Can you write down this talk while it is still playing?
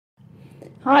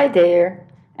Hi there,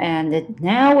 and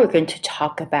now we're going to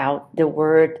talk about the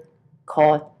word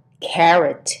called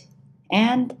carrot.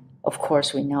 And of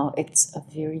course, we know it's a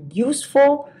very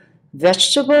useful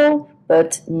vegetable,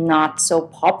 but not so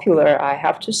popular, I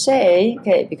have to say,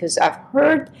 okay, because I've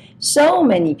heard so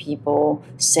many people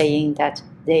saying that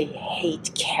they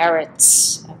hate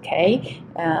carrots, okay?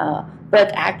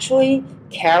 But actually,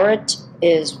 carrot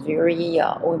is very,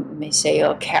 we may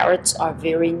say, carrots are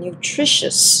very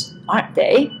nutritious, aren't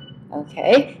they?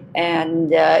 Okay,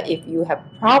 and if you have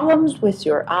problems with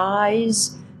your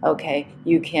eyes, okay,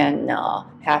 you can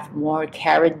have more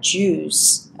carrot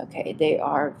juice. Okay, they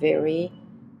are very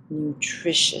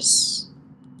nutritious.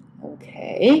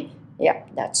 Okay, yeah,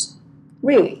 that's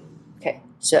really okay.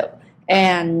 So,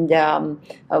 and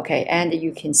okay, and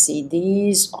you can see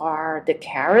these are the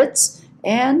carrots.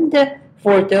 And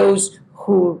for those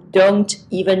who don't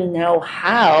even know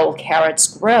how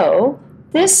carrots grow,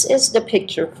 this is the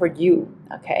picture for you.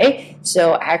 Okay,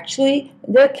 so actually,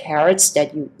 the carrots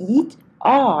that you eat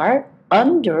are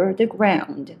under the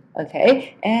ground.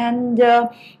 Okay, and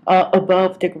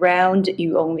above the ground,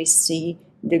 you only see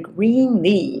the green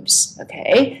leaves.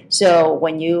 Okay, so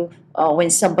when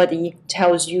somebody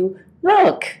tells you,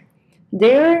 look,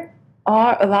 there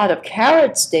are a lot of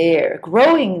carrots there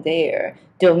growing there,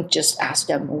 don't just ask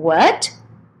them, what?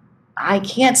 I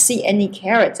can't see any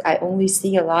carrots. I only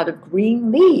see a lot of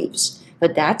green leaves.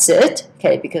 But that's it,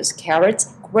 okay, because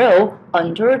carrots grow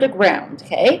under the ground,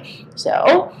 okay?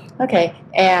 So, okay,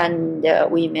 and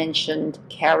we mentioned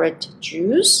carrot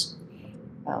juice,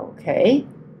 okay,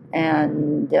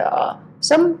 and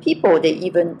some people, they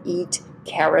even eat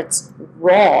carrots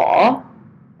raw.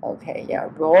 Okay, yeah,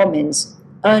 raw means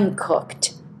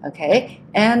uncooked. Okay,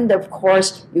 and of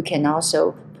course, you can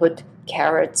also put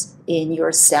carrots in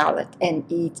your salad and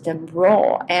eat them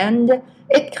raw. And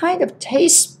it kind of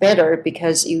tastes better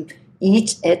because you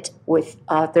eat it with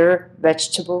other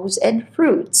vegetables and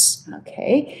fruits.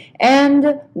 Okay,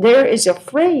 and there is a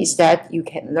phrase that you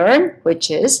can learn,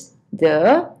 which is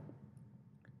the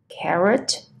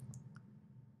carrot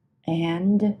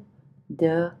and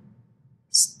the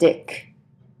stick.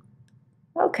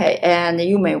 Okay, and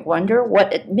you may wonder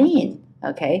what it means.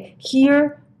 Okay,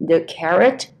 here the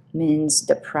carrot means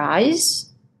the prize,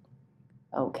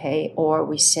 okay, or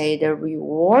we say the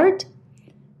reward,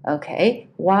 okay,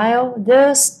 while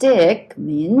the stick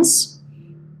means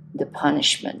the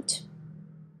punishment.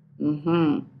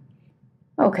 Mm-hmm.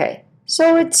 Okay,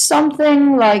 so it's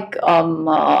something like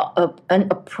an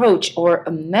approach or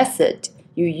a method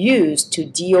you use to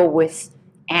deal with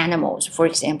animals, for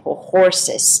example,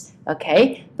 horses.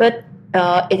 Okay, but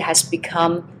it has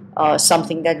become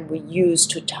something that we use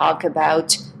to talk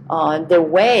about the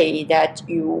way that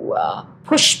you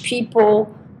push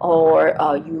people or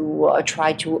you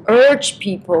try to urge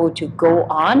people to go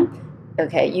on.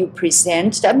 Okay, you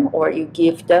present them or you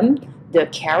give them the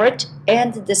carrot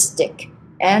and the stick.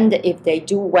 And if they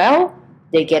do well,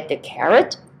 they get the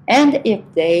carrot. And if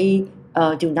they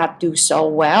do not do so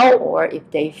well, or if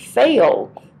they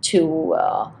fail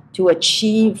to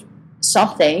achieve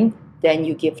something, then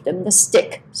you give them the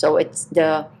stick. So it's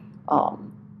the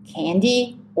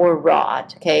candy or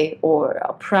rod, okay, or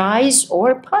a prize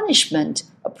or punishment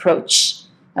approach.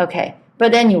 Okay,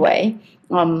 but anyway,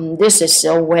 this is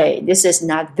a way. This is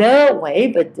not the way,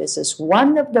 but this is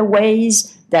one of the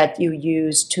ways that you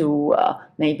use to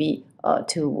maybe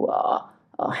to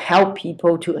help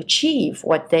people to achieve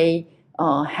what they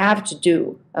have to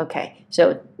do. Okay,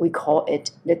 so we call it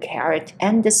the carrot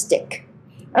and the stick.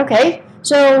 Okay,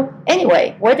 so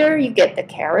anyway, whether you get the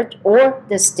carrot or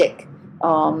the stick,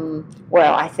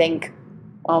 well, I think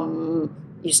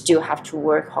you still have to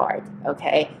work hard.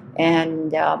 Okay,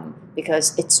 and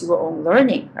because it's your own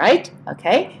learning, right?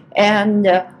 Okay, and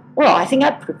well, I think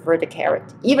I prefer the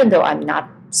carrot, even though I'm not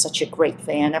such a great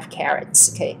fan of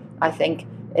carrots. Okay, I think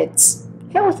it's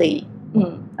healthy.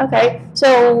 Okay,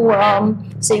 so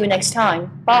see you next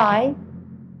time. Bye.